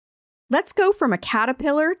Let's go from a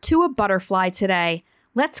caterpillar to a butterfly today.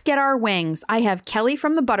 Let's get our wings. I have Kelly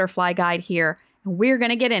from the Butterfly Guide here, and we're going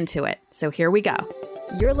to get into it. So here we go.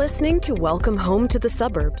 You're listening to Welcome Home to the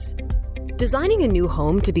Suburbs. Designing a new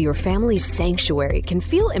home to be your family's sanctuary can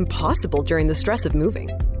feel impossible during the stress of moving.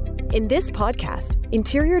 In this podcast,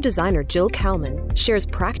 interior designer Jill Kalman shares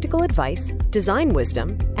practical advice, design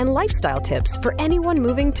wisdom, and lifestyle tips for anyone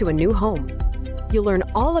moving to a new home. You'll learn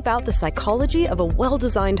all about the psychology of a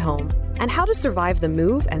well-designed home and how to survive the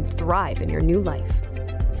move and thrive in your new life.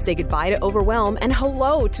 Say goodbye to overwhelm and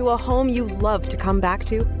hello to a home you love to come back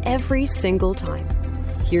to every single time.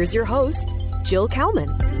 Here's your host, Jill Kalman.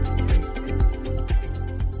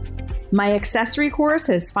 My accessory course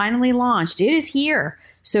has finally launched. It is here.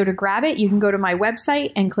 So to grab it, you can go to my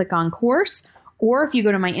website and click on course, or if you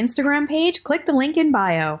go to my Instagram page, click the link in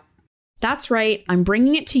bio. That's right. I'm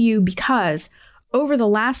bringing it to you because over the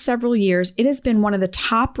last several years, it has been one of the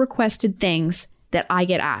top requested things that I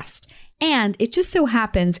get asked. And it just so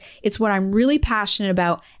happens it's what I'm really passionate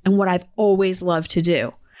about and what I've always loved to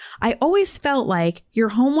do. I always felt like your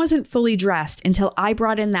home wasn't fully dressed until I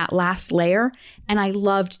brought in that last layer, and I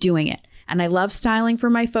loved doing it. And I love styling for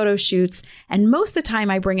my photo shoots. And most of the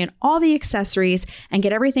time I bring in all the accessories and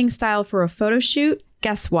get everything styled for a photo shoot.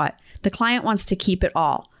 Guess what? The client wants to keep it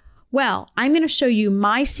all. Well, I'm going to show you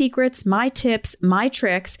my secrets, my tips, my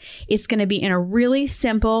tricks. It's going to be in a really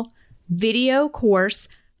simple video course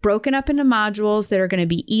broken up into modules that are going to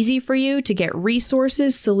be easy for you to get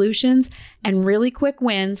resources, solutions, and really quick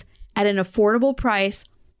wins at an affordable price,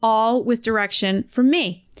 all with direction from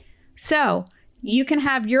me. So you can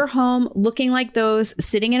have your home looking like those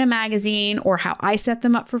sitting in a magazine or how I set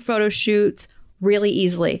them up for photo shoots really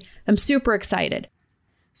easily. I'm super excited.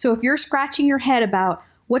 So if you're scratching your head about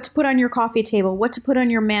what to put on your coffee table, what to put on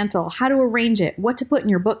your mantle, how to arrange it, what to put in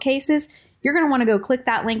your bookcases, you're going to want to go click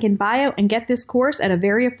that link in bio and get this course at a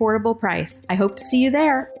very affordable price. I hope to see you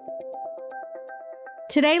there.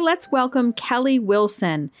 Today, let's welcome Kelly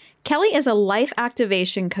Wilson. Kelly is a life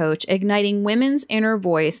activation coach igniting women's inner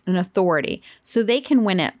voice and authority so they can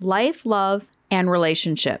win at life, love, and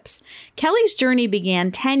relationships. Kelly's journey began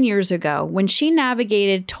 10 years ago when she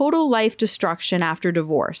navigated total life destruction after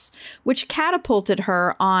divorce, which catapulted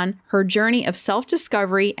her on her journey of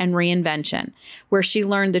self-discovery and reinvention, where she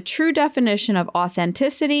learned the true definition of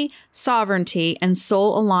authenticity, sovereignty, and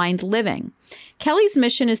soul-aligned living. Kelly's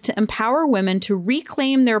mission is to empower women to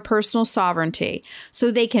reclaim their personal sovereignty so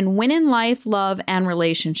they can win in life, love, and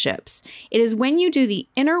relationships. It is when you do the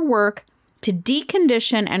inner work to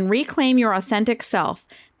decondition and reclaim your authentic self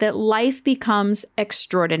that life becomes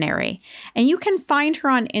extraordinary. And you can find her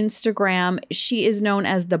on Instagram. She is known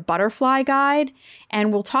as the Butterfly Guide,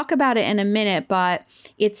 and we'll talk about it in a minute, but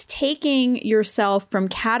it's taking yourself from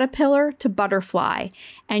caterpillar to butterfly.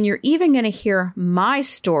 And you're even going to hear my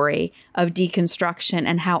story of deconstruction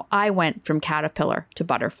and how I went from caterpillar to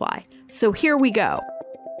butterfly. So here we go.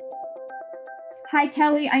 Hi,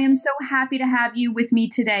 Kelly. I am so happy to have you with me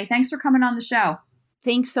today. Thanks for coming on the show.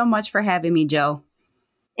 Thanks so much for having me, Jill.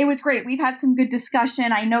 It was great. We've had some good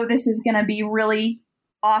discussion. I know this is going to be really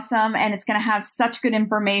awesome, and it's going to have such good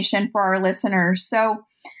information for our listeners. So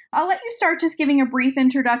I'll let you start just giving a brief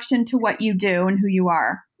introduction to what you do and who you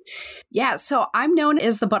are. Yeah, so I'm known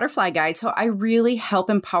as the Butterfly Guide. So I really help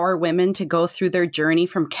empower women to go through their journey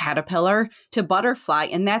from caterpillar to butterfly.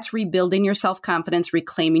 And that's rebuilding your self-confidence,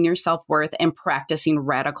 reclaiming your self-worth, and practicing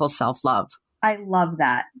radical self-love. I love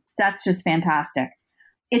that. That's just fantastic.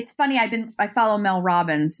 It's funny. I follow Mel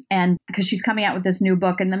Robbins, and because she's coming out with this new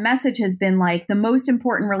book, and the message has been like the most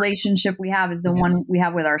important relationship we have is the one we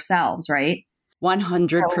have with ourselves, right?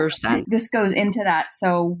 100%. So this goes into that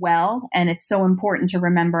so well, and it's so important to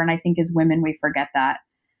remember. And I think as women, we forget that.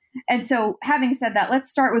 And so having said that, let's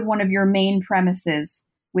start with one of your main premises,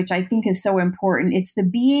 which I think is so important. It's the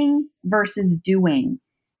being versus doing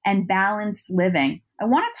and balanced living. I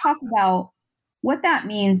want to talk about what that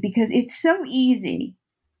means because it's so easy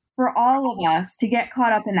for all of us to get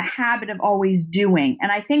caught up in the habit of always doing.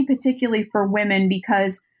 And I think particularly for women,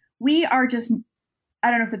 because we are just,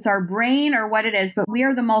 I don't know if it's our brain or what it is, but we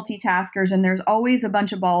are the multitaskers and there's always a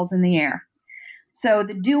bunch of balls in the air. So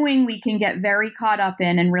the doing we can get very caught up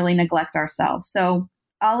in and really neglect ourselves. So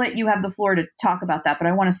I'll let you have the floor to talk about that, but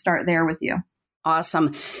I want to start there with you.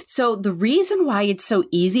 Awesome. So the reason why it's so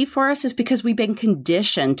easy for us is because we've been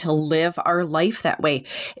conditioned to live our life that way.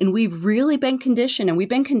 And we've really been conditioned, and we've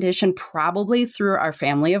been conditioned probably through our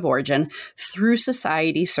family of origin, through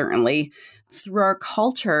society, certainly, through our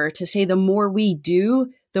culture to say the more we do,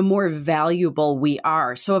 the more valuable we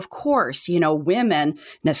are. So of course, women,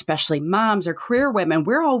 and especially moms or career women,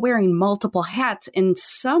 we're all wearing multiple hats. And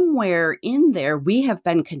somewhere in there, we have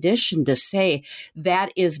been conditioned to say,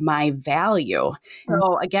 that is my value.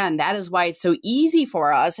 So again, that is why it's so easy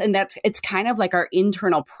for us. And it's kind of like our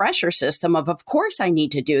internal pressure system of course I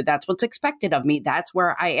need to do. That's what's expected of me. That's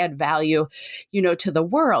where I add value, to the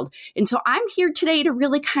world. And so I'm here today to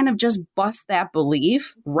really kind of just bust that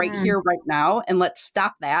belief right here, right now. And let's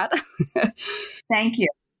stop that. Thank you.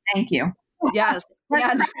 Thank you. Yes.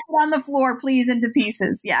 Let's crash it on the floor, please, into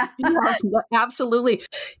pieces. Yeah. Absolutely.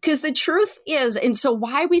 Because the truth is, and so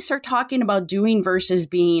why we start talking about doing versus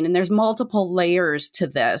being, and there's multiple layers to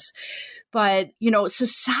this, but,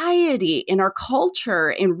 society and our culture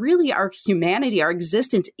and really our humanity, our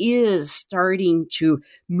existence is starting to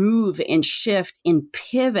move and shift and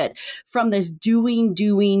pivot from this doing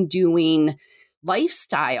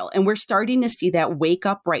lifestyle. And we're starting to see that wake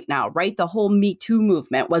up right now, right? The whole Me Too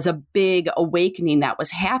movement was a big awakening that was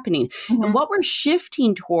happening. Mm-hmm. And what we're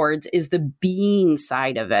shifting towards is the being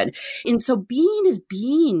side of it. And so being is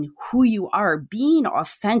being who you are, being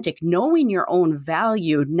authentic, knowing your own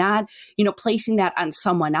value, not, placing that on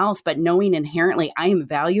someone else, but knowing inherently I am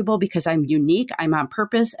valuable because I'm unique, I'm on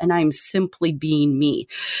purpose, and I'm simply being me.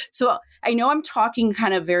 So I know I'm talking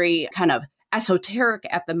very esoteric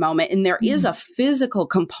at the moment, and there is a physical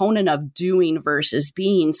component of doing versus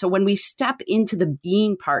being. So when we step into the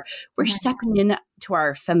being part, we're stepping into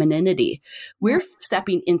our femininity. We're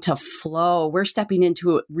stepping into flow. We're stepping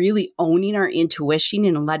into really owning our intuition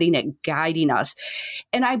and letting it guiding us.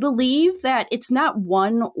 And I believe that it's not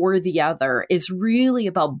one or the other. It's really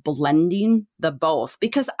about blending the both,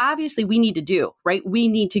 because obviously we need to do, right? We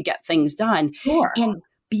need to get things done. Sure. And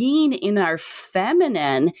being in our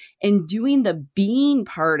feminine and doing the being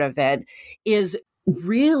part of it is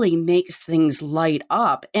really makes things light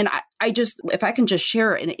up. And I just, if I can just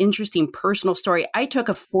share an interesting personal story, I took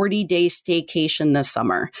a 40-day staycation this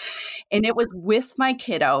summer, and it was with my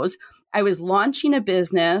kiddos. I was launching a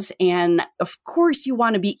business, and of course you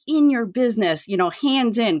want to be in your business,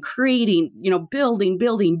 hands in, creating,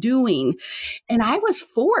 building, doing. And I was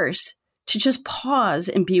forced to just pause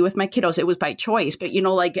and be with my kiddos. It was by choice, but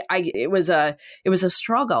it was a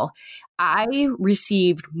struggle. I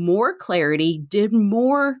received more clarity, did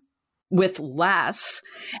more with less,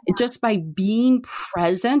 just by being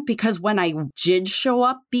present, because when I did show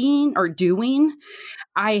up being or doing,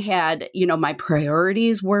 I had, my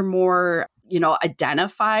priorities were more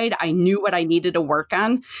identified. I knew what I needed to work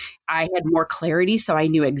on. I had more clarity. So I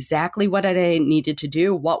knew exactly what I needed to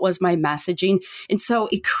do. What was my messaging? And so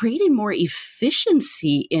it created more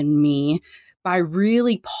efficiency in me by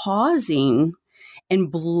really pausing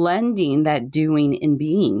and blending that doing and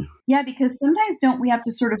being. Yeah, because sometimes don't we have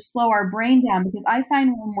to sort of slow our brain down? Because I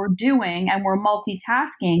find when we're doing and we're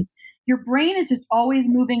multitasking, your brain is just always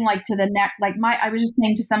moving to the next. I was just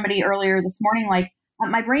saying to somebody earlier this morning,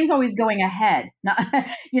 my brain's always going ahead, not,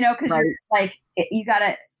 because right. You got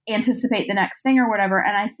to anticipate the next thing or whatever.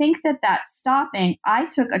 And I think that's stopping. I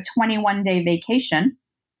took a 21-day vacation.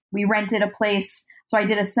 We rented a place. So I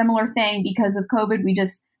did a similar thing because of COVID. We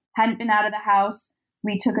just hadn't been out of the house.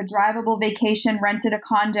 We took a drivable vacation, rented a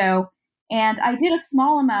condo, and I did a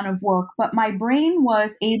small amount of work, but my brain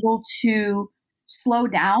was able to slow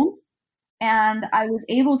down. And I was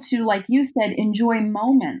able to, like you said, enjoy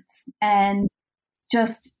moments and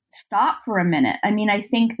just stop for a minute. I mean, I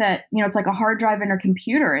think that, it's like a hard drive in a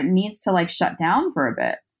computer. It needs to shut down for a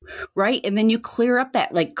bit. Right. And then you clear up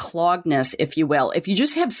that cloggedness, if you will. If you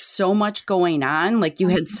just have so much going on, like you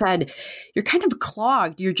had said, you're kind of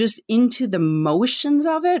clogged. You're just into the motions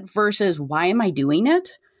of it versus why am I doing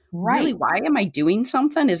it? Right. Really, why am I doing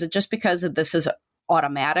something? Is it just because this is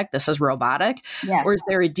automatic, this is robotic? Yes. Or is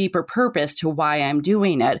there a deeper purpose to why I'm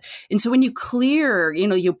doing it? And so when you clear,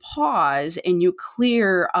 you pause and you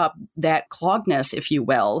clear up that cloggedness, if you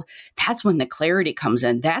will, that's when the clarity comes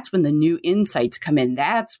in. That's when the new insights come in.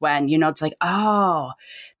 That's when, it's like, oh,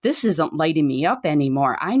 this isn't lighting me up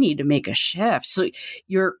anymore. I need to make a shift. So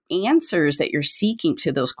your answers that you're seeking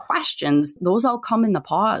to those questions, those all come in the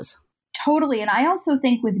pause. Totally. And I also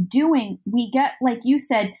think with doing, we get, like you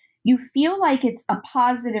said, you feel like it's a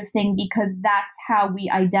positive thing because that's how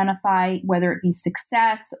we identify whether it be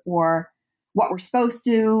success or what we're supposed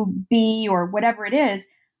to be or whatever it is.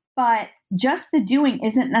 But just the doing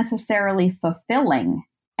isn't necessarily fulfilling.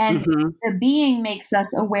 And the being makes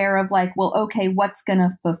us aware of okay, what's going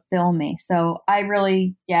to fulfill me? So I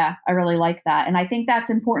really like that. And I think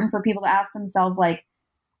that's important for people to ask themselves,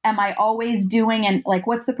 am I always doing, and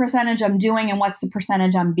what's the percentage I'm doing and what's the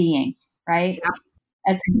percentage I'm being, right? Yeah.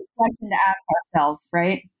 It's a good question to ask ourselves,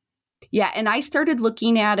 right? Yeah. And I started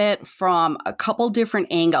looking at it from a couple different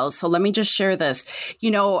angles. So let me just share this.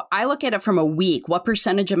 I look at it from a week. What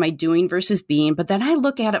percentage am I doing versus being? But then I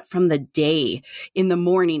look at it from the day, in the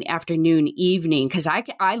morning, afternoon, evening, because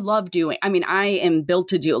I love doing, I am built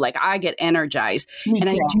to do, like, I get energized. Me and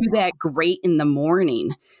too. I do that great in the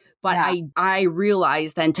morning. But Yeah. I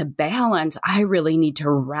realize then to balance, I really need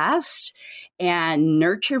to rest and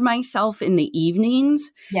nurture myself in the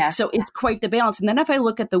evenings. Yes. So it's quite the balance. And then if I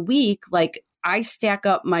look at the week, like, I stack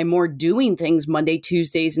up my more doing things Monday,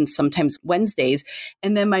 Tuesdays, and sometimes Wednesdays,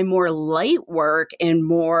 and then my more light work and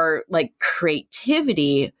more like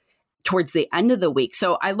creativity towards the end of the week.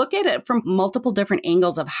 So I look at it from multiple different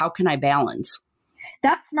angles of how can I balance?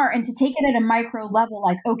 That's smart. And to take it at a micro level,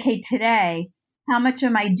 like, okay, today, how much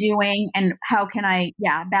am I doing and how can I,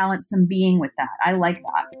 balance some being with that? I like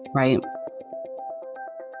that. Right.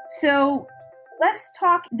 So let's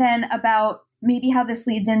talk then about maybe how this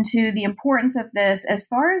leads into the importance of this as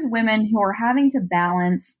far as women who are having to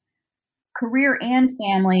balance career and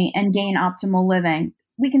family and gain optimal living.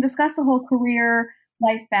 We can discuss the whole career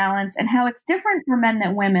life balance and how it's different for men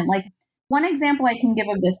than women. Like, one example I can give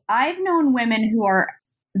of this, I've known women who are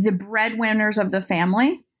the breadwinners of the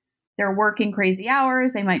family. They're working crazy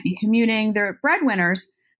hours. They might be commuting. They're breadwinners,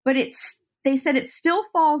 but they said it still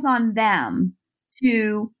falls on them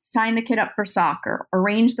to sign the kid up for soccer,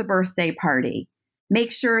 arrange the birthday party,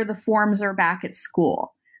 make sure the forms are back at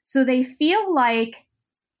school. So they feel like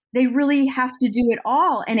they really have to do it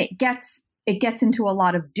all. And it gets into a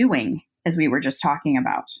lot of doing, as we were just talking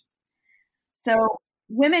about. So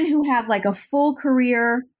women who have like a full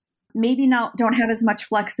career, maybe don't have as much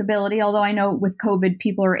flexibility, although I know with COVID,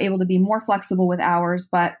 people are able to be more flexible with hours,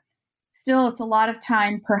 but still it's a lot of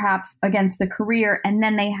time perhaps against the career. And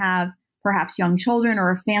then they have perhaps young children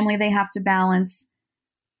or a family they have to balance.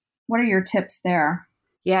 What are your tips there?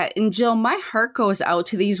 Yeah. And Jill, my heart goes out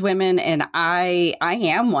to these women, and I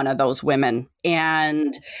am one of those women.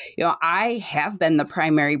 And, I have been the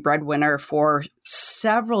primary breadwinner for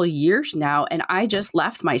several years now, and I just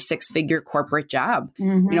left my 6-figure corporate job.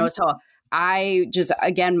 Mm-hmm. So I just,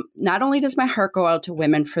 again, not only does my heart go out to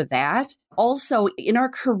women for that, also in our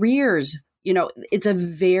careers, it's a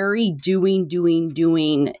very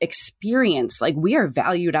doing experience. Like, we are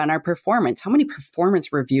valued on our performance. How many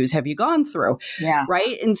performance reviews have you gone through? Yeah.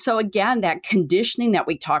 Right. And so again, that conditioning that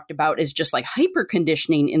we talked about is just like hyper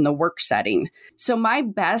conditioning in the work setting. So my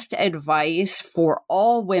best advice for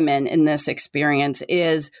all women in this experience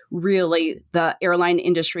is really, the airline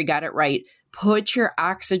industry got it right. Put your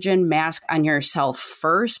oxygen mask on yourself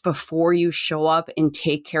first before you show up and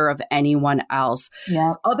take care of anyone else.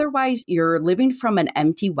 Yeah. Otherwise, you're living from an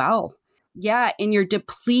empty well. Yeah. And you're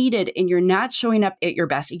depleted and you're not showing up at your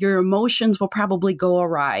best. Your emotions will probably go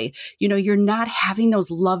awry. You're not having those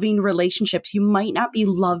loving relationships. You might not be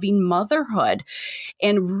loving motherhood.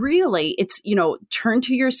 And really, it's, turn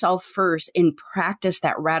to yourself first and practice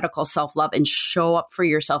that radical self-love and show up for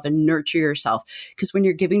yourself and nurture yourself. Because when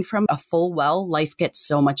you're giving from a full well, life gets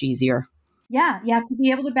so much easier. Yeah. You have to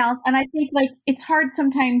be able to balance. And I think it's hard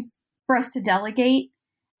sometimes for us to delegate.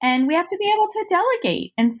 And we have to be able to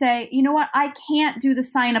delegate and say, you know what, I can't do the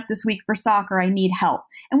sign up this week for soccer. I need help.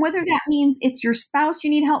 And whether that means it's your spouse you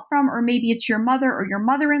need help from, or maybe it's your mother or your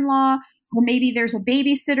mother-in-law, or maybe there's a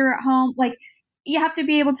babysitter at home. Like, you have to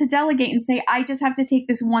be able to delegate and say, I just have to take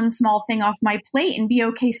this one small thing off my plate and be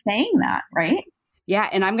okay saying that, right? Yeah.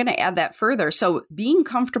 And I'm going to add that further. So being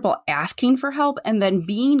comfortable asking for help and then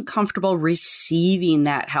being comfortable receiving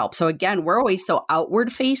that help. So again, we're always so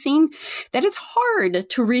outward facing that it's hard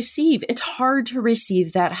to receive. It's hard to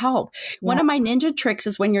receive that help. Yeah. One of my ninja tricks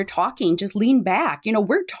is when you're talking, just lean back.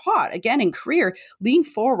 We're taught, again, in career, lean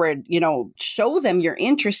forward, show them you're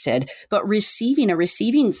interested, but a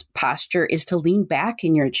receiving posture is to lean back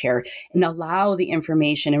in your chair and allow the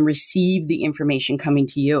information and receive the information coming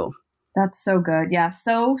to you. That's so good. Yeah.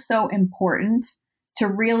 So important to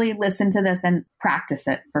really listen to this and practice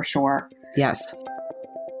it for sure. Yes.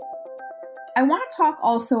 I want to talk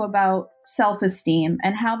also about self-esteem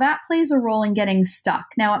and how that plays a role in getting stuck.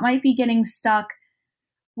 Now, it might be getting stuck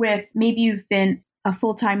with, maybe you've been a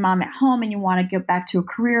full-time mom at home and you want to get back to a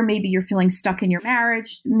career. Maybe you're feeling stuck in your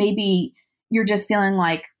marriage. Maybe you're just feeling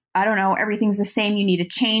like, I don't know, everything's the same. You need a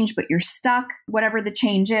change, but you're stuck, whatever the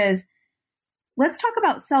change is. Let's talk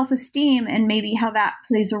about self-esteem and maybe how that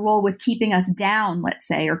plays a role with keeping us down, let's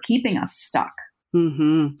say, or keeping us stuck.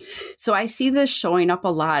 Mm-hmm. So I see this showing up a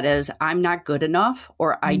lot as I'm not good enough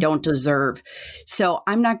or I don't deserve. So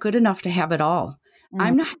I'm not good enough to have it all.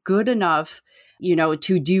 I'm not good enough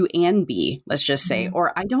to do and be, let's just say,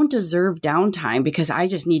 or I don't deserve downtime because I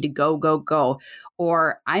just need to go, go, go,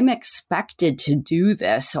 or I'm expected to do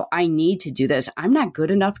this, so I need to do this. I'm not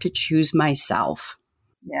good enough to choose myself.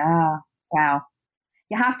 Yeah. Wow.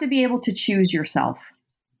 You have to be able to choose yourself.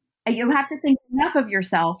 You have to think enough of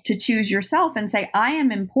yourself to choose yourself and say, I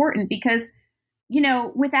am important because,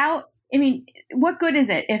 what good is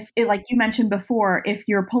it if, like you mentioned before, if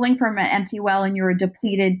you're pulling from an empty well and you're a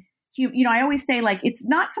depleted, I always say, like, it's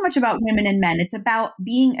not so much about women and men. It's about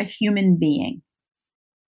being a human being,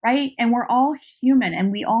 right? And we're all human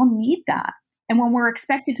and we all need that. And when we're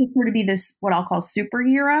expected to sort of be this, what I'll call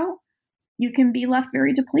superhero, you can be left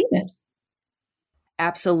very depleted.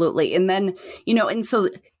 Absolutely. And then, and so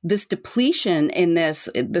this depletion in this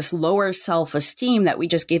lower self-esteem that we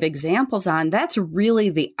just gave examples on, that's really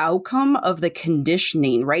the outcome of the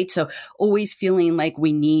conditioning, right? So always feeling like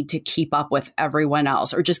we need to keep up with everyone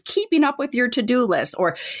else, or just keeping up with your to-do list,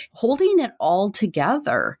 or holding it all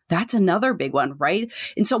together. That's another big one, right?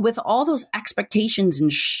 And so with all those expectations and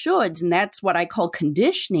shoulds, and that's what I call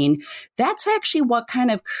conditioning, that's actually what kind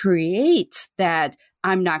of creates that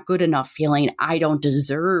I'm not good enough feeling, I don't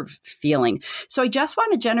deserve feeling. So I just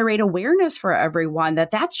want to generate awareness for everyone that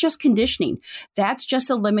that's just conditioning. That's just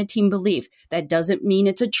a limiting belief. That doesn't mean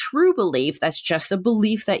it's a true belief. That's just a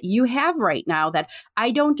belief that you have right now, that I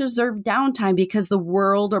don't deserve downtime because the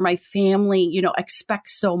world or my family,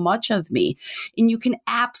 expects so much of me. And you can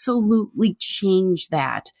absolutely change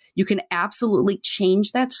that. You can absolutely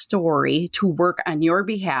change that story to work on your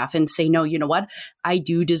behalf and say, no, you know what? I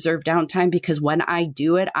do deserve downtime because when I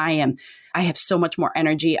do it, I have so much more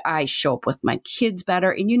energy. I show up with my kids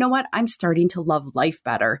better. And you know what? I'm starting to love life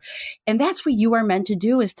better. And that's what you are meant to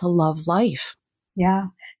do, is to love life. Yeah.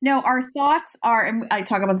 No, our thoughts are, and I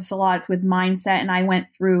talk about this a lot, it's with mindset. And I went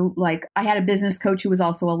through, I had a business coach who was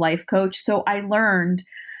also a life coach. So I learned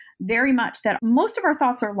very much that most of our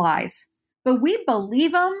thoughts are lies. But we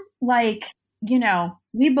believe them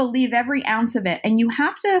we believe every ounce of it. And you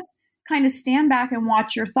have to kind of stand back and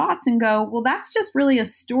watch your thoughts and go, well, that's just really a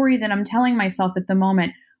story that I'm telling myself at the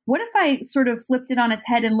moment. What if I sort of flipped it on its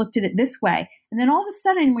head and looked at it this way? And then all of a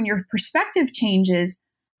sudden, when your perspective changes,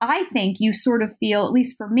 I think you sort of feel, at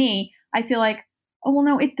least for me, I feel like, oh, well,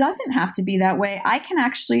 no, it doesn't have to be that way. I can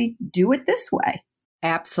actually do it this way.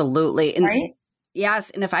 Absolutely. And right? Yes.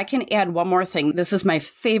 And if I can add one more thing, this is my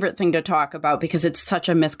favorite thing to talk about because it's such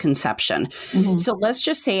a misconception. Mm-hmm. So let's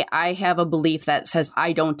just say I have a belief that says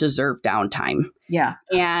I don't deserve downtime. Yeah.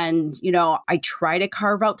 And, I try to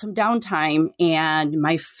carve out some downtime and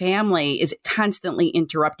my family is constantly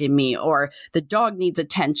interrupting me, or the dog needs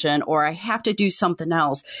attention, or I have to do something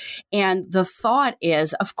else. And the thought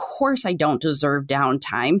is, of course, I don't deserve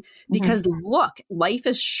downtime because look, life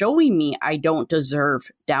is showing me I don't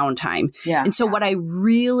deserve downtime. Yeah. And so what I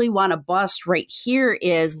really want to bust right here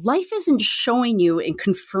is life isn't showing you and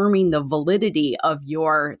confirming the validity of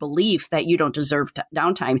your belief that you don't deserve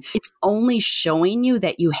downtime. It's only showing you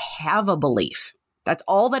that you have a belief. That's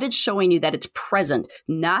all that it's showing you, that it's present,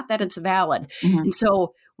 not that it's valid. Mm-hmm. And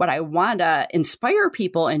so what I want to inspire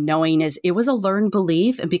people in knowing is it was a learned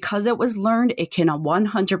belief. And because it was learned, it can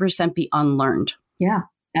 100% be unlearned. Yeah,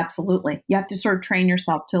 absolutely. You have to sort of train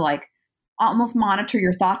yourself to almost monitor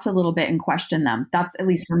your thoughts a little bit and question them. That's, at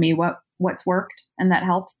least for me, what's worked, and that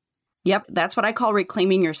helps. Yep. That's what I call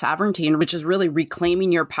reclaiming your sovereignty, which is really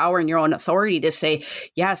reclaiming your power and your own authority to say,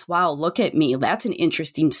 yes, wow, look at me. That's an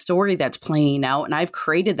interesting story that's playing out. And I've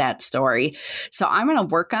created that story. So I'm going to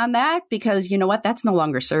work on that because you know what? That's no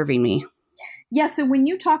longer serving me. Yeah. So when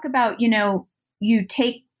you talk about, you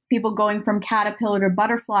take people going from caterpillar to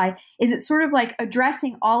butterfly, is it sort of like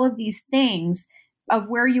addressing all of these things of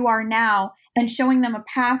where you are now and showing them a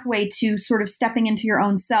pathway to sort of stepping into your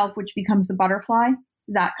own self, which becomes the butterfly?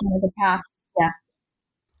 That kind of a path. Yeah.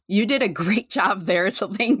 You did a great job there. So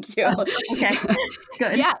thank you. Okay,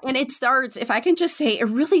 good. Yeah. And it starts, if I can just say, it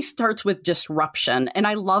really starts with disruption. And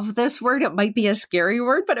I love this word. It might be a scary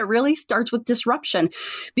word, but it really starts with disruption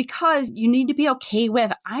because you need to be okay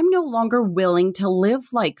with, I'm no longer willing to live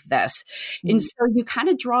like this. Mm-hmm. And so you kind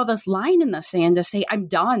of draw this line in the sand to say, I'm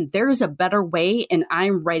done. There is a better way. And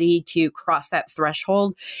I'm ready to cross that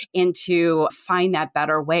threshold and to find that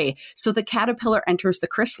better way. So the caterpillar enters the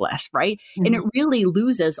chrysalis, right? Mm-hmm. And it really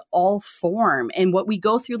loses all form. And what we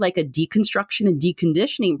go through, like a deconstruction and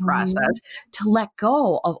deconditioning process to let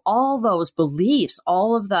go of all those beliefs,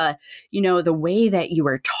 all of the, the way that you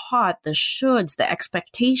were taught, the shoulds, the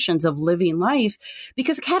expectations of living life,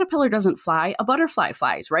 because a caterpillar doesn't fly, a butterfly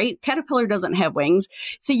flies, right? Caterpillar doesn't have wings.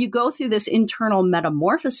 So you go through this internal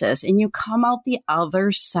metamorphosis and you come out the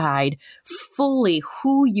other side fully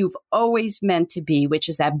who you've always meant to be, which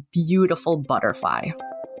is that beautiful butterfly.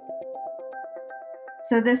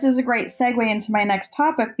 So this is a great segue into my next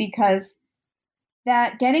topic, because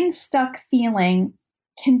that getting stuck feeling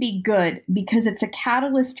can be good because it's a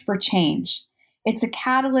catalyst for change. It's a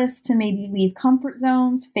catalyst to maybe leave comfort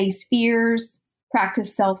zones, face fears,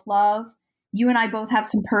 practice self-love. You and I both have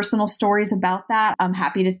some personal stories about that. I'm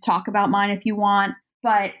happy to talk about mine if you want.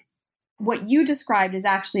 But what you described is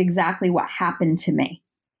actually exactly what happened to me,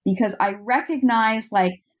 because I recognized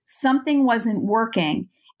like something wasn't working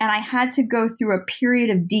and I had to go through a period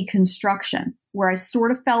of deconstruction where I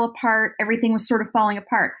sort of fell apart. Everything was sort of falling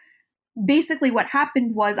apart. Basically what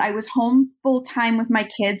happened was I was home full time with my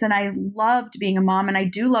kids and I loved being a mom, and I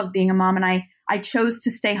do love being a mom, and I chose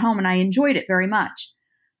to stay home and I enjoyed it very much.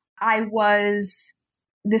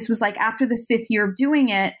 This was like after the 5th year of doing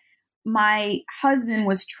it, my husband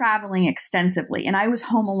was traveling extensively and I was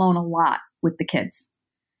home alone a lot with the kids.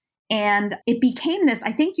 And it became this,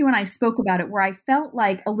 I think you and I spoke about it, where I felt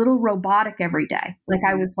like a little robotic every day. Like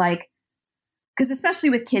I was like, because especially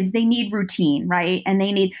with kids, they need routine, right? And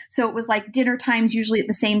so it was like dinner times usually at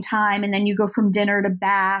the same time. And then you go from dinner to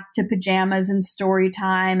bath to pajamas and story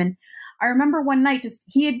time. And I remember one night,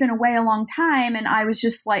 he had been away a long time and I was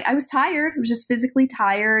just like, I was tired. I was just physically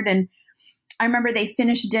tired. And I remember they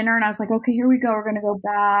finished dinner and I was like, okay, here we go. We're going to go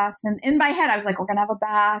bath. And in my head, I was like, we're going to have a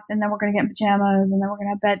bath and then we're going to get in pajamas and then we're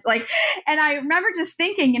going to have bed. And I remember just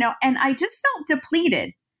thinking, and I just felt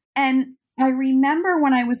depleted. And I remember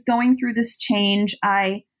when I was going through this change,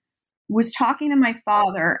 I was talking to my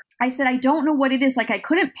father. I said, I don't know what it is. Like I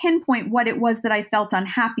couldn't pinpoint what it was that I felt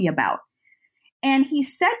unhappy about. And he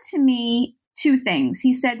said to me 2 things.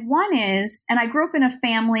 He said, one is, and I grew up in a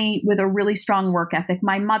family with a really strong work ethic.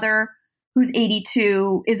 My mother, who's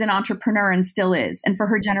 82, is an entrepreneur and still is. And for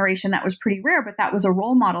her generation, that was pretty rare, but that was a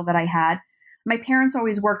role model that I had. My parents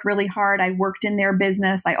always worked really hard. I worked in their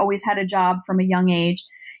business. I always had a job from a young age.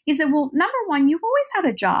 He said, well, number one, you've always had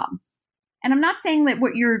a job. And I'm not saying that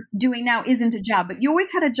what you're doing now isn't a job, but you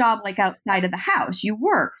always had a job like outside of the house. You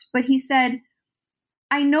worked. But he said,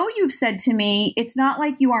 I know you've said to me, it's not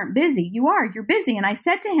like you aren't busy. You are. You're busy. And I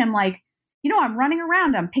said to him, like, I'm running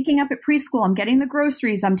around. I'm picking up at preschool. I'm getting the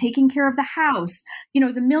groceries. I'm taking care of the house.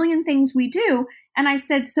 The million things we do. And I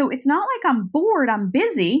said, so it's not like I'm bored. I'm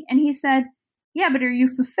busy. And he said, yeah, but are you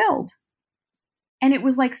fulfilled? And it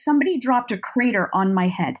was like somebody dropped a crater on my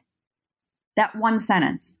head. That one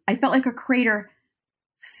sentence. I felt like a crater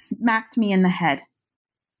smacked me in the head.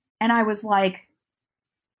 And I was like,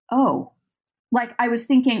 oh. Like I was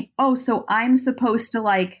thinking, oh, so I'm supposed to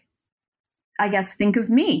I guess think of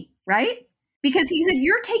me, right? Because he said,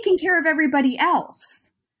 you're taking care of everybody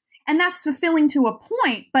else. And that's fulfilling to a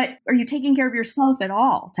point, but are you taking care of yourself at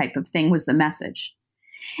all type of thing was the message.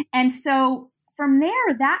 And so from there,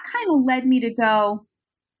 that kind of led me to go,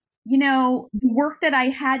 the work that I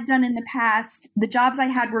had done in the past, the jobs I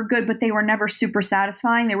had were good, but they were never super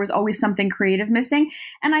satisfying. There was always something creative missing.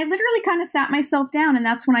 And I literally kind of sat myself down. And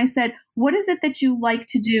that's when I said, what is it that you like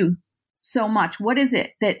to do so much? What is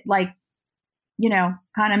it that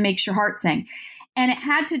kind of makes your heart sing? And it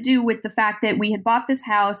had to do with the fact that we had bought this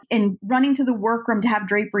house and running to the workroom to have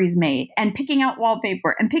draperies made and picking out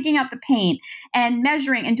wallpaper and picking out the paint and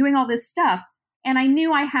measuring and doing all this stuff. And I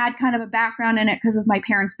knew I had kind of a background in it because of my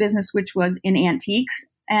parents' business, which was in antiques.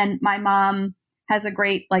 And my mom has a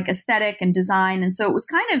great aesthetic and design. And so it was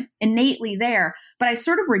kind of innately there, but I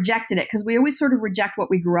sort of rejected it because we always sort of reject what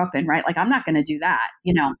we grew up in, right? Like, I'm not going to do that,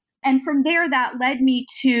 And from there, that led me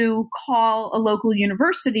to call a local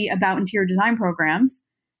university about interior design programs.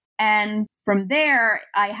 And from there,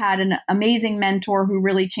 I had an amazing mentor who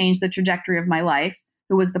really changed the trajectory of my life,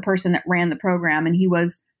 who was the person that ran the program. And he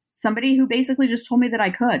was somebody who basically just told me that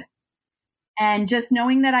I could. And just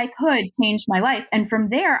knowing that I could changed my life. And from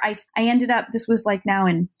there, I ended up, this was now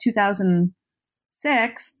in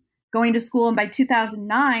 2006, going to school. And by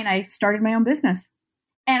 2009, I started my own business.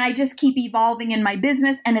 And I just keep evolving in my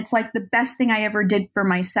business. And it's like the best thing I ever did for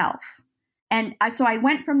myself. And so I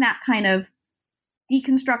went from that kind of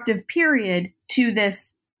deconstructive period to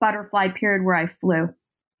this butterfly period where I flew.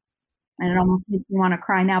 And it almost makes me want to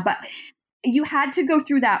cry now. But you had to go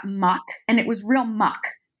through that muck, and it was real muck.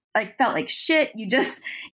 Felt like shit.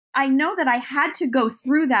 I know that I had to go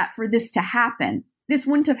through that for this to happen. this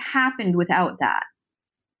wouldn't have happened without that.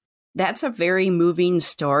 That's a very moving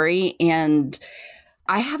story. And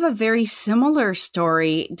I have a very similar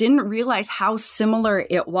story. Didn't realize how similar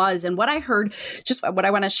it was. And what I heard, just what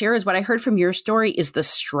I want to share is what I heard from your story is the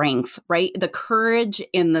strength, right? The courage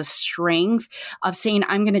and the strength of saying,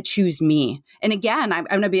 I'm going to choose me. And again, I'm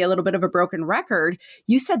going to be a little bit of a broken record.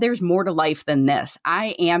 You said there's more to life than this.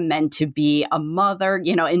 I am meant to be a mother,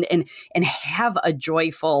 and have a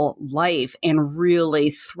joyful life and really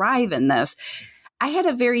thrive in this. I had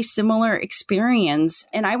a very similar experience,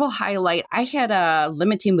 and I will highlight, I had a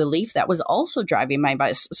limiting belief that was also driving my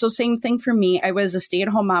bus. So same thing for me. I was a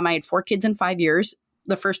stay-at-home mom. I had 4 kids in 5 years.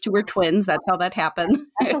 The first 2 were twins. That's how that happened.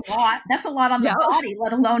 That's a lot. That's a lot on the body,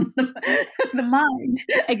 let alone the mind.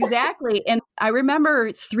 Exactly. And I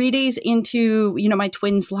remember 3 days into, my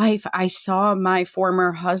twins' life, I saw my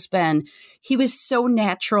former husband. He was so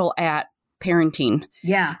natural at parenting.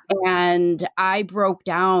 Yeah. And I broke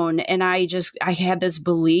down, and I had this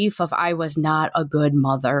belief of I was not a good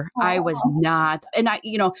mother. Aww. I was not. And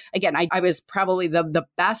I was probably the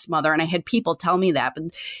best mother, and I had people tell me that, but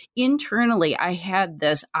internally I had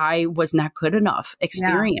this, I was not good enough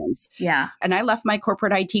experience. Yeah. And I left my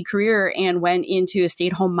corporate IT career and went into a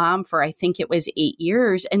stay-at-home mom for, I think it was 8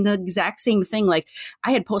 years. And the exact same thing, like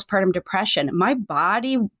I had postpartum depression. My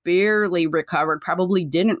body barely recovered, probably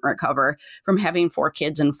didn't recover from having 4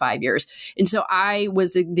 kids in 5 years. And so I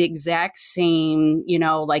was the exact same,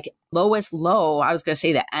 like lowest low, I was going to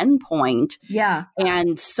say the end point. Yeah.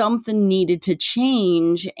 And something needed to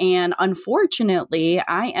change. And unfortunately,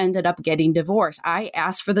 I ended up getting divorced. I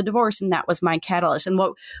asked for the divorce, and that was my catalyst. And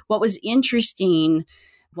what was interesting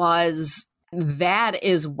was that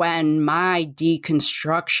is when my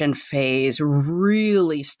deconstruction phase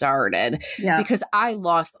really started, because I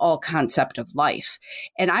lost all concept of life,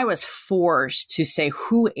 and I was forced to say,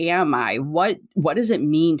 who am I? What does it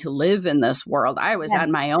mean to live in this world? I was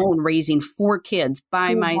on my own raising 4 kids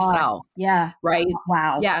by myself. Yeah. Right.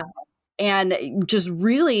 Wow. Yeah. And just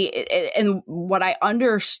really, and what I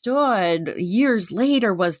understood years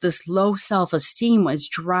later was this low self-esteem was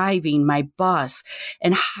driving my bus,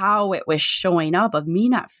 and how it was showing up of me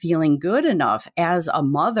not feeling good enough as a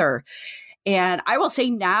mother. And I will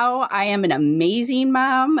say now I am an amazing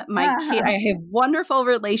mom. I have wonderful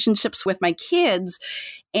relationships with my kids.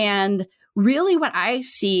 And really what I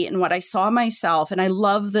see and what I saw myself, and I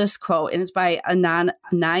love this quote, and it's by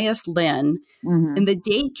Anais Lynn. Mm-hmm. And the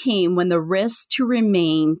day came when the risk to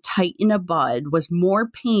remain tight in a bud was more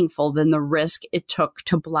painful than the risk it took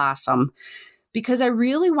to blossom. Because I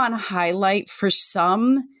really want to highlight, for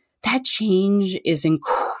some, that change is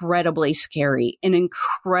incredibly scary and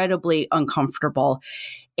incredibly uncomfortable.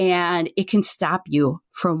 And it can stop you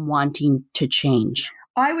from wanting to change.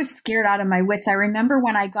 I was scared out of my wits. I remember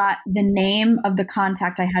when I got the name of the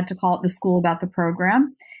contact I had to call at the school about the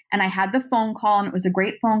program, and I had the phone call, and it was a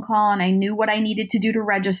great phone call, and I knew what I needed to do to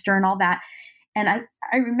register and all that. And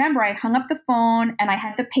I remember I hung up the phone, and I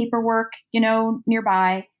had the paperwork,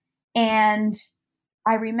 nearby. And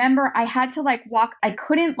I remember I had to walk. I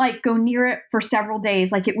couldn't go near it for several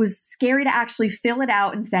days. It was scary to actually fill it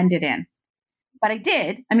out and send it in. But I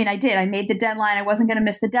did. I made the deadline. I wasn't going to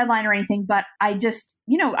miss the deadline or anything, but I just,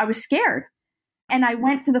 I was scared. And I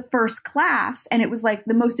went to the first class, and it was the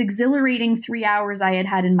most exhilarating 3 hours I had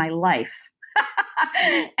had in my life.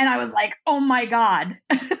 And I was like, oh my God.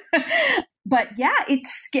 But yeah,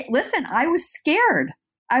 listen, I was scared.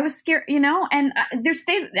 And there's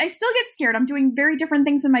days I still get scared. I'm doing very different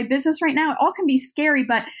things in my business right now. It all can be scary,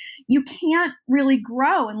 but you can't really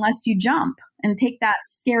grow unless you jump and take that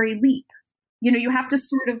scary leap. You have to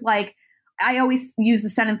sort of I always use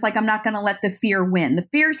the sentence, I'm not going to let the fear win. The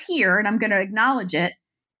fear's here, and I'm going to acknowledge it,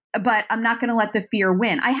 but I'm not going to let the fear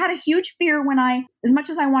win. I had a huge fear when as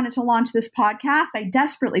much as I wanted to launch this podcast, I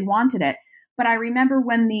desperately wanted it. But I remember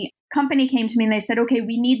when the company came to me and they said, okay,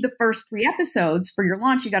 we need the first 3 episodes for your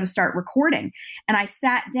launch. You got to start recording. And I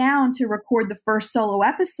sat down to record the first solo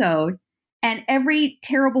episode, and every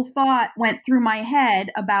terrible thought went through my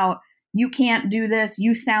head about, you can't do this.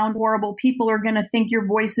 You sound horrible. People are going to think your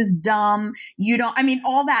voice is dumb.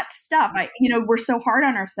 All that stuff. We're so hard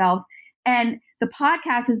on ourselves. And the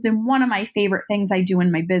podcast has been one of my favorite things I do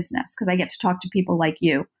in my business, because I get to talk to people like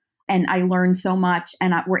you, and I learn so much,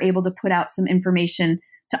 and we're able to put out some information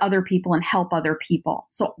to other people and help other people.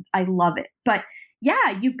 So I love it. But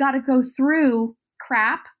yeah, you've got to go through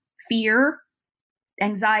crap, fear,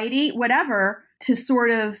 anxiety, whatever, to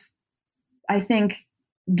sort of, I think,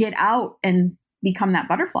 get out and become that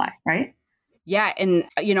butterfly, right? Yeah. And,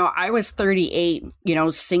 I was 38,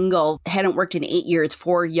 single, hadn't worked in 8 years,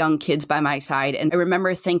 4 young kids by my side. And I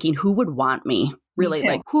remember thinking, who would want me? really, too.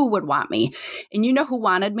 like who would want me? And you know who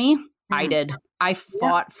wanted me? I did. I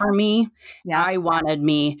fought for me. Yeah. I wanted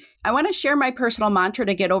me. I want to share my personal mantra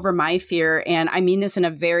to get over my fear. And I mean this in a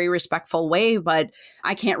very respectful way, but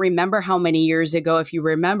I can't remember how many years ago, if you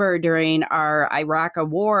remember during our Iraq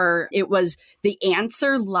war, it was the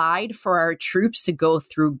answer lied for our troops to go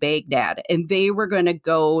through Baghdad, and they were going to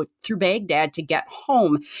go through Baghdad to get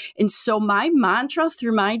home. And so my mantra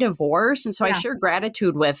through my divorce, and so I share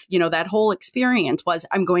gratitude with, that whole experience was,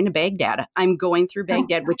 I'm going to Baghdad. I'm going through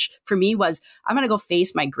Baghdad, which for me was, I'm going to go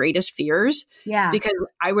face my greatest fears because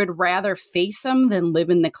I would rather face them than live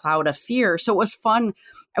in the cloud of fear. So it was fun.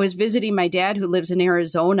 I was visiting my dad who lives in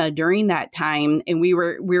Arizona during that time, and we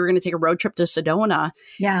were going to take a road trip to Sedona.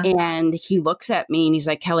 Yeah. And he looks at me and he's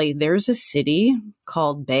like, Kelly, there's a city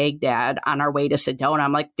called Baghdad on our way to Sedona.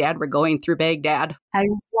 I'm like, Dad, we're going through Baghdad.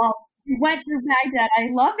 We went through Baghdad. I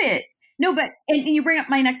love it. No, but and you bring up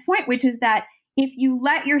my next point, which is that if you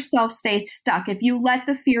let yourself stay stuck, if you let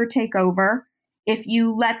the fear take over, if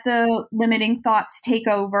you let the limiting thoughts take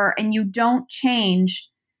over and you don't change,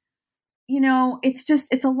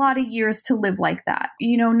 it's a lot of years to live like that.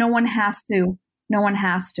 No one has to. No one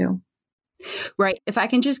has to. Right. If I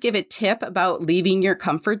can just give a tip about leaving your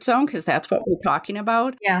comfort zone, because that's what we're talking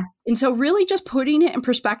about. Yeah. And so really just putting it in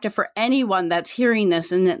perspective for anyone that's hearing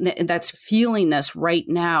this and that's feeling this right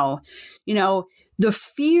now, the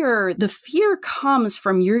fear comes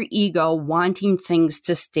from your ego wanting things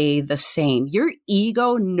to stay the same. Your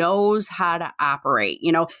ego knows how to operate.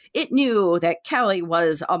 It knew that Kelly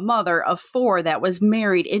was a mother of 4 that was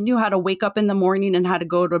married. It knew how to wake up in the morning and how to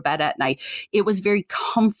go to bed at night. It was very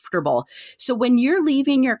comfortable. So when you're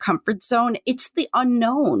leaving your comfort zone, it's the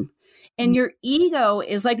unknown. And your ego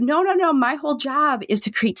is like, no, my whole job is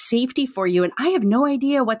to create safety for you. And I have no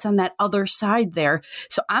idea what's on that other side there.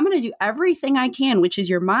 So I'm going to do everything I can, which is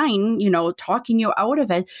your mind, talking you out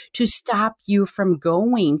of it to stop you from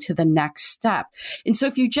going to the next step. And so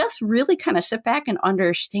if you just really kind of sit back and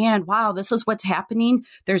understand, wow, this is what's happening.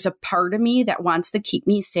 There's a part of me that wants to keep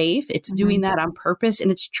me safe. It's doing that on purpose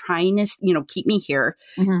and it's trying to, keep me here.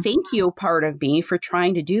 Thank you, part of me, for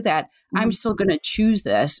trying to do that. I'm still going to choose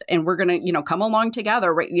this and we're going to, come along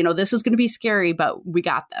together. Right? This is going to be scary, but we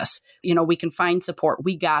got this. We can find support.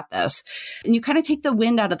 We got this. And you kind of take the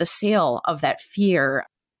wind out of the sail of that fear.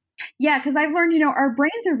 Yeah, because I've learned, our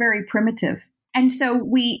brains are very primitive. And so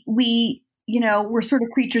we're sort of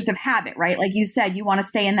creatures of habit, right? Like you said, you want to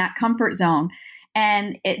stay in that comfort zone.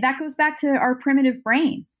 And that goes back to our primitive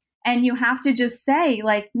brain. And you have to just say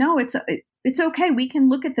like, no, it's okay. We can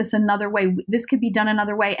look at this another way. This could be done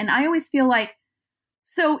another way. And I always feel like,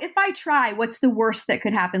 so if I try, what's the worst that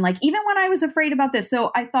could happen? Like even when I was afraid about this, so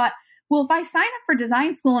I thought, well, if I sign up for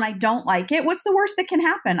design school and I don't like it, what's the worst that can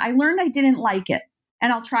happen? I learned I didn't like it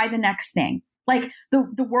and I'll try the next thing. Like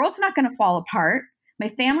the world's not going to fall apart. My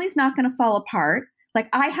family's not going to fall apart. Like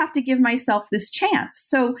I have to give myself this chance.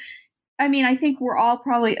 So I think we're all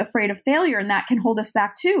probably afraid of failure and that can hold us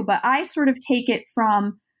back too. But I sort of take it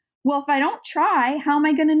from, well, if I don't try, how am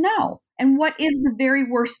I going to know? And what is the very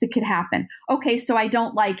worst that could happen? Okay, so I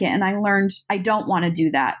don't like it and I learned I don't want to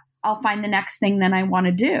do that. I'll find the next thing that I want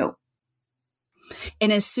to do.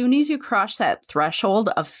 And as soon as you cross that threshold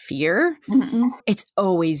of fear, it's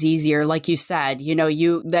always easier. Like you said,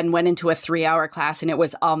 you then went into a 3-hour class and it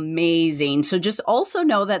was amazing. So just also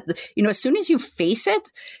know that, as soon as you face it,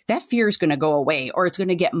 that fear is going to go away or it's going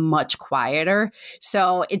to get much quieter.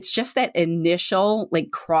 So it's just that initial,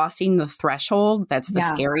 like crossing the threshold, that's the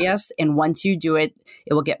scariest. And once you do it,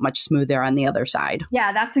 it will get much smoother on the other side.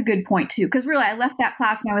 Yeah, that's a good point too. Because really, I left that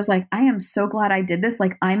class and I was like, I am so glad I did this.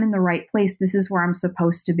 Like I'm in the right place. This is where I'm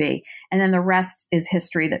supposed to be. And then the rest is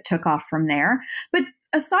history that took off from there. But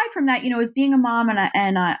aside from that, as being a mom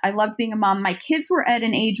and I loved being a mom, my kids were at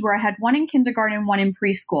an age where I had one in kindergarten, one in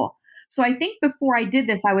preschool. So I think before I did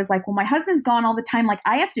this, I was like, well, my husband's gone all the time. Like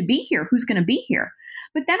I have to be here. Who's going to be here?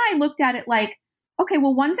 But then I looked at it like, okay,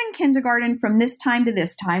 well, one's in kindergarten from this time to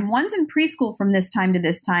this time. One's in preschool from this time to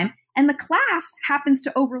this time. And the class happens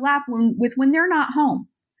to overlap with when they're not home.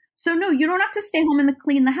 So no, you don't have to stay home and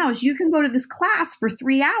clean the house. You can go to this class for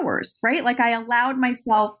 3 hours, right? Like I allowed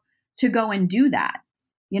myself to go and do that,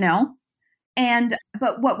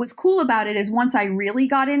 but what was cool about it is once I really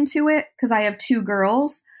got into it, because I have 2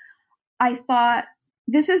 girls, I thought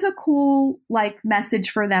this is a cool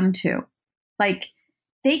message for them too. Like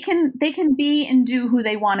they can be and do who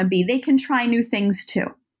they want to be. They can try new things too.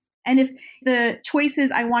 And if the choice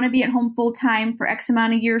is I want to be at home full time for X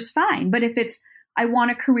amount of years, fine. But if it's I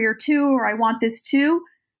want a career too, or I want this too,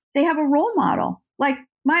 they have a role model. Like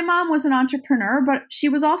my mom was an entrepreneur, but she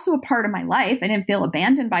was also a part of my life. I didn't feel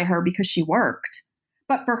abandoned by her because she worked.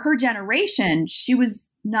 But for her generation, she was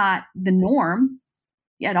not the norm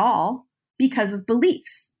at all because of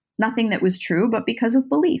beliefs. Nothing that was true, but because of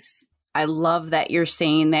beliefs. I love that you're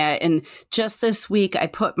saying that. And just this week, I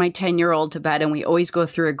put my 10-year-old to bed, and we always go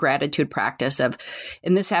through a gratitude practice of,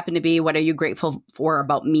 and this happened to be, what are you grateful for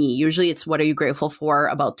about me? Usually it's, what are you grateful for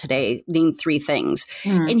about today? Name 3 things.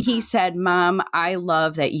 And he said, Mom, I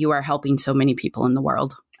love that you are helping so many people in the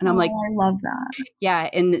world. And I'm like, I love that. Yeah.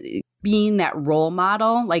 And being that role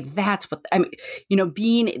model, like that's what I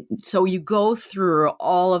mean, so you go through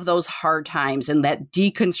all of those hard times and that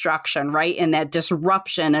deconstruction, right? And that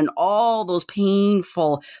disruption and all those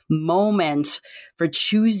painful moments for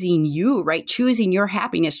choosing you, right? Choosing your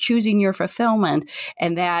happiness, choosing your fulfillment.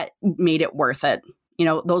 And that made it worth it.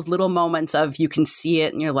 Those little moments of, you can see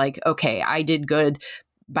it and you're like, okay, I did good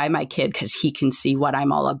by my kid because he can see what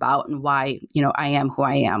I'm all about and why, I am who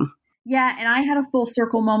I am. Yeah. And I had a full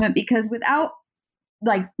circle moment because without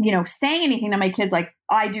saying anything to my kids, like,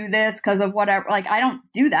 I do this because of whatever, like, I don't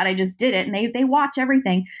do that. I just did it. And they watch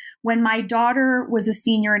everything. When my daughter was a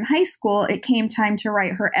senior in high school, it came time to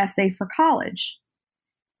write her essay for college.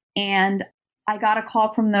 And I got a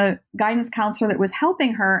call from the guidance counselor that was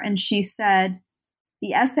helping her. And she said,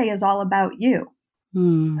 the essay is all about you.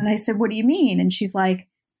 And I said, what do you mean? And she's like,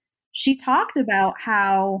 she talked about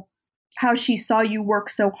how she saw you work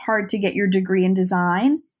so hard to get your degree in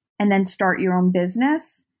design and then start your own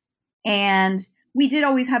business. And we did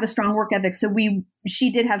always have a strong work ethic. So she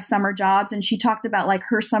did have summer jobs, and she talked about like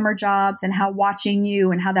her summer jobs and how watching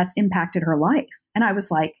you and how that's impacted her life. And I was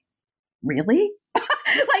like, really?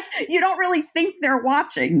 Like, you don't really think they're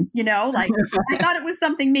watching, like I thought it was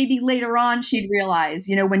something maybe later on she'd realize,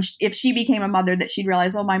 if she became a mother, that she'd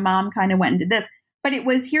realize, oh, my mom kind of went and did this. But it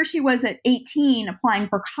was, here she was at 18 applying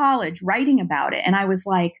for college, writing about it. And I was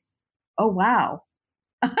like, oh, wow.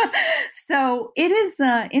 So it is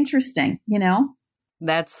interesting,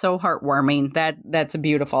 That's so heartwarming. That's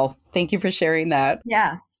beautiful. Thank you for sharing that.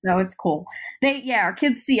 Yeah. So it's cool. Our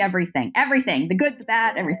kids see everything, the good, the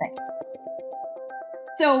bad, everything.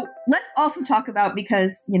 So let's also talk about,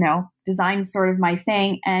 because, design's sort of my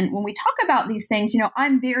thing. And when we talk about these things,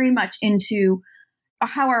 I'm very much into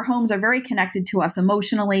how our homes are very connected to us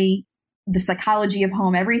emotionally, the psychology of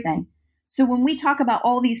home, everything. So when we talk about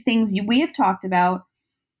all these things we have talked about,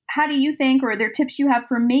 how do you think, or are there tips you have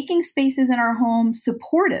for making spaces in our home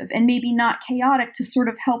supportive and maybe not chaotic to sort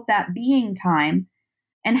of help that being time,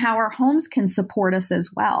 and how our homes can support us as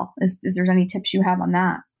well? Is there any tips you have on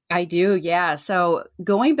that? I do. Yeah. So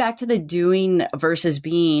going back to the doing versus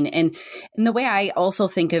being, and the way I also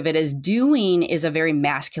think of it is, doing is a very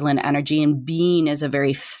masculine energy and being is a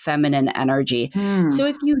very feminine energy. So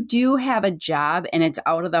if you do have a job and it's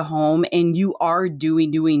out of the home and you are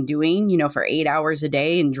doing, for 8 hours a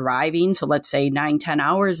day and driving, so let's say 9-10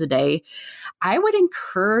 hours a day, I would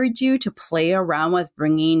encourage you to play around with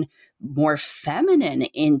bringing more feminine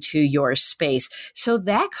into your space. So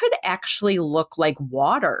that could actually look like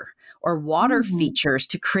water or water features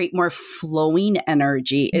to create more flowing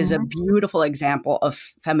energy is a beautiful example of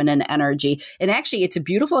feminine energy. And actually, it's a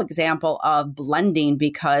beautiful example of blending,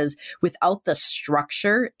 because without the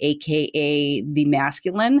structure, AKA the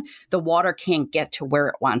masculine, the water can't get to where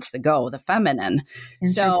it wants to go, the feminine.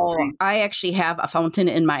 So I actually have a fountain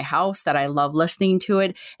in my house that I love listening to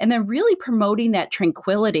it, and then really promoting that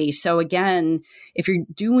tranquility. So again, if you're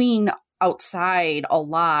doing outside a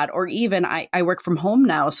lot, or even I work from home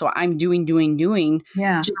now, so I'm doing,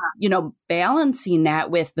 yeah, just, balancing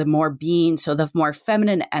that with the more being, so the more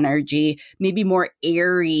feminine energy, maybe more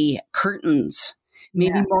airy curtains,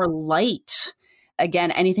 maybe more light.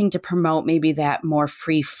 Again, anything to promote maybe that more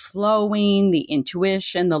free flowing, the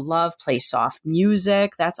intuition, the love, play soft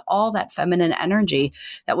music. That's all that feminine energy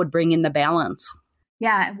that would bring in the balance.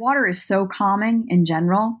 Yeah. Water is so calming in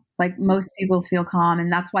general. Like, most people feel calm,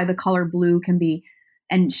 and that's why the color blue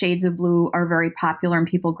and shades of blue are very popular, and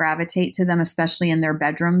people gravitate to them, especially in their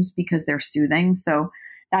bedrooms, because they're soothing. So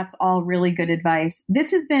that's all really good advice.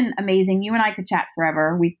 This has been amazing. You and I could chat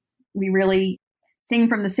forever. We really sing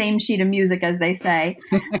from the same sheet of music, as they say.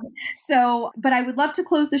 But I would love to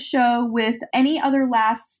close the show with any other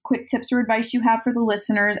last quick tips or advice you have for the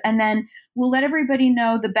listeners. And then we'll let everybody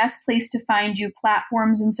know the best place to find you,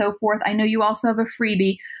 platforms and so forth. I know you also have a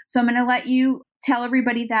freebie. So I'm going to let you tell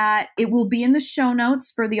everybody that. It will be in the show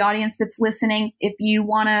notes for the audience that's listening. If you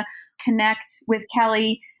want to connect with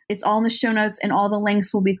Kelly, it's all in the show notes, and all the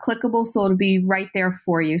links will be clickable. So it'll be right there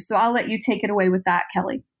for you. So I'll let you take it away with that,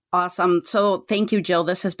 Kelly. Awesome. So thank you, Jill.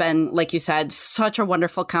 This has been, like you said, such a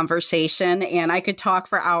wonderful conversation, and I could talk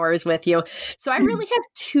for hours with you. So I really have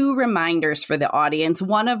two reminders for the audience,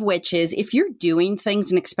 one of which is if you're doing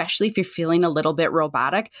things, and especially if you're feeling a little bit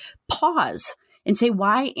robotic, pause and say,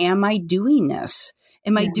 why am I doing this?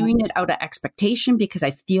 Am I doing it out of expectation because I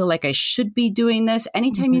feel like I should be doing this?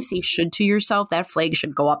 Anytime you say should to yourself, that flag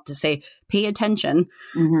should go up to say, pay attention,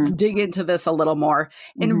 dig into this a little more.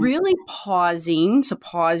 And really pausing. So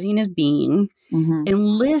pausing is being and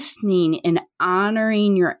listening and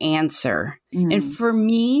honoring your answer. And for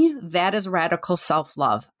me, that is radical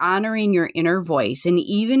self-love, honoring your inner voice. And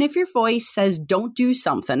even if your voice says, don't do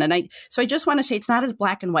something. And I just want to say it's not as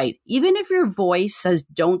black and white. Even if your voice says,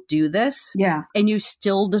 don't do this, and you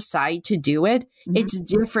still decide to do it, it's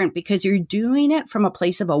different because you're doing it from a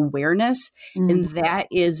place of awareness. And that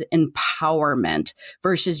is empowerment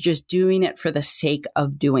versus just doing it for the sake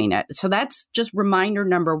of doing it. So that's just reminder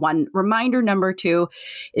number one. Reminder number two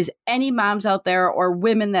is any moms out there or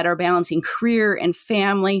women that are balancing career and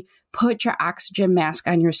family, put your oxygen mask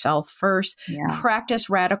on yourself first. Practice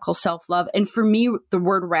radical self-love. And for me, the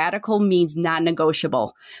word radical means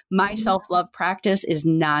non-negotiable. My self-love practice is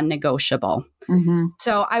non-negotiable.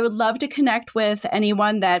 So I would love to connect with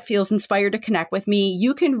anyone that feels inspired to connect with me.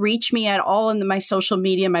 You can reach me at all in my social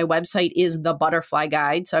media. My website is The Butterfly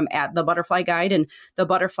Guide. So I'm at The Butterfly Guide and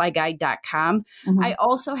thebutterflyguide.com. I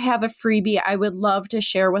also have a freebie I would love to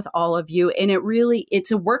share with all of you. And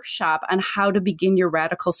it's a workshop on how to begin your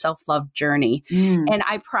radical self-love journey. And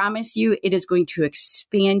I promise you, it is going to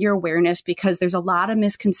expand your awareness because there's a lot of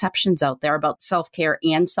misconceptions out there about self-care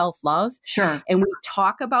and self-love. And we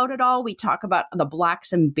talk about it all. We talk about the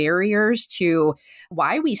blocks and barriers to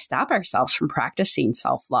why we stop ourselves from practicing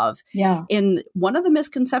self-love. And one of the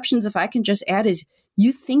misconceptions, if I can just add, is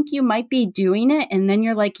you think you might be doing it and then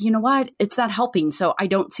you're like, you know what? It's not helping. So I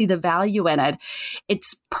don't see the value in it.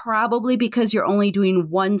 It's probably because you're only doing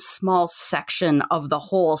one small section of the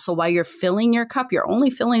whole. So while you're filling your cup, you're only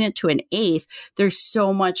filling it to an eighth. There's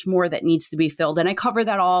so much more that needs to be filled. And I cover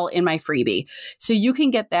that all in my freebie. So you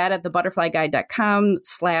can get that at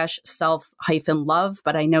thebutterflyguide.com/self-love.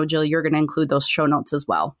 But I know, Jill, you're going to include those show notes as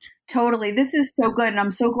well. Totally. This is so good. And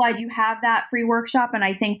I'm so glad you have that free workshop. And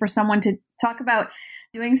I think for someone to talk about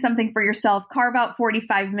doing something for yourself, carve out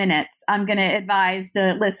 45 minutes. I'm going to advise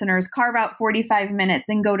the listeners, carve out 45 minutes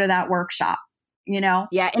and go to that workshop, Yeah.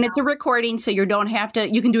 And it's a recording. So you don't have to,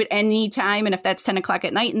 you can do it anytime. And if that's 10 o'clock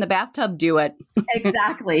at night in the bathtub, do it.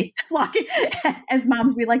 Exactly. As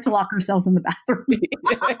moms, we like to lock ourselves in the bathroom.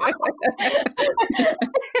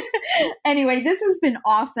 Anyway, this has been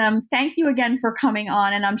awesome. Thank you again for coming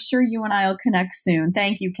on. And I'm sure you and I will connect soon.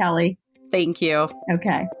 Thank you, Kelly. Thank you.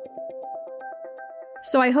 Okay.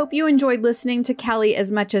 So I hope you enjoyed listening to Kelly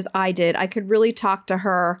as much as I did. I could really talk to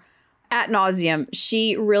her ad nauseum.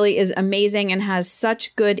 She really is amazing and has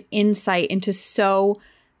such good insight into so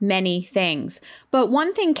many things. But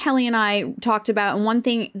one thing Kelly and I talked about, and one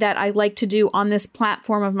thing that I like to do on this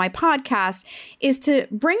platform of my podcast, is to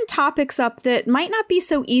bring topics up that might not be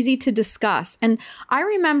so easy to discuss. And I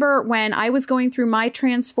remember when I was going through my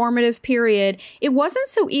transformative period, it wasn't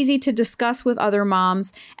so easy to discuss with other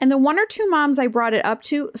moms. And the one or two moms I brought it up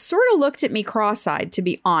to sort of looked at me cross-eyed, to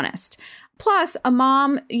be honest. Plus, a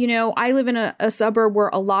mom, I live in a suburb where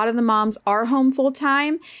a lot of the moms are home full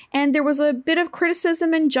time. And there was a bit of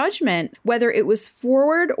criticism and judgment, whether it was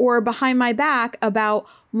forward or behind my back, about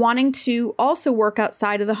wanting to also work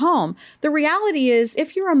outside of the home. The reality is,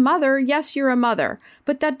 if you're a mother, yes, you're a mother,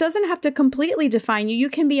 but that doesn't have to completely define you. You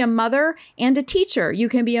can be a mother and a teacher. You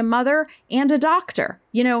can be a mother and a doctor.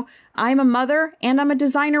 I'm a mother and I'm a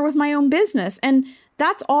designer with my own business, and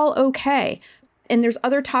that's all okay. And there's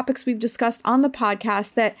other topics we've discussed on the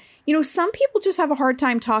podcast that, some people just have a hard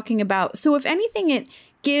time talking about. So if anything, it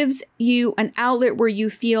gives you an outlet where you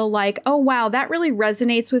feel like, oh, wow, that really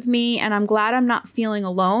resonates with me, and I'm glad I'm not feeling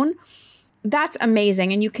alone. That's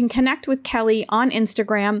amazing. And you can connect with Kelly on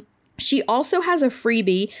Instagram. She also has a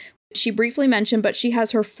freebie she briefly mentioned, but she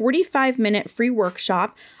has her 45-minute free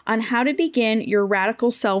workshop on how to begin your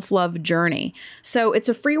radical self-love journey. So it's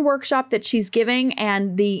a free workshop that she's giving,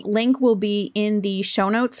 and the link will be in the show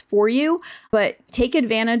notes for you. But take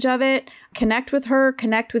advantage of it. Connect with her,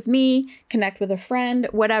 connect with me, connect with a friend,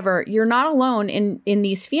 whatever. You're not alone in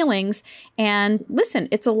these feelings. And listen,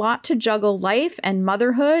 it's a lot to juggle life and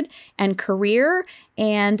motherhood and career.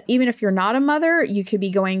 And even if you're not a mother, you could be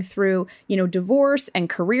going through, divorce and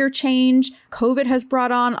career change. COVID has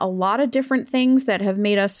brought on a lot of different things that have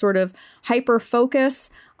made us sort of hyper focus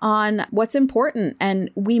on what's important. And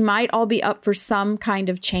we might all be up for some kind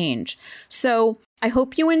of change. So I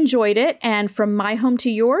hope you enjoyed it, and from my home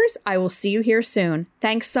to yours, I will see you here soon.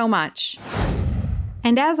 Thanks so much.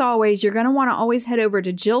 And as always, you're going to want to always head over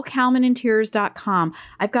to JillKalmanInteriors.com.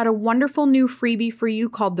 I've got a wonderful new freebie for you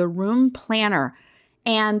called the Room Planner.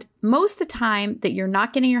 And most of the time that you're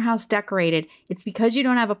not getting your house decorated, it's because you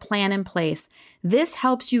don't have a plan in place. This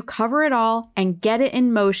helps you cover it all and get it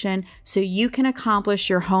in motion so you can accomplish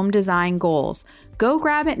your home design goals. Go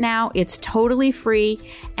grab it now. It's totally free.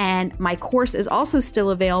 And my course is also still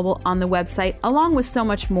available on the website, along with so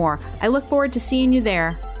much more. I look forward to seeing you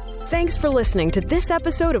there. Thanks for listening to this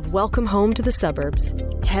episode of Welcome Home to the Suburbs.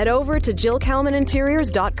 Head over to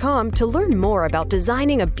JillKalmanInteriors.com to learn more about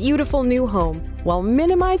designing a beautiful new home while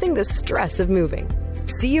minimizing the stress of moving.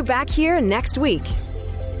 See you back here next week.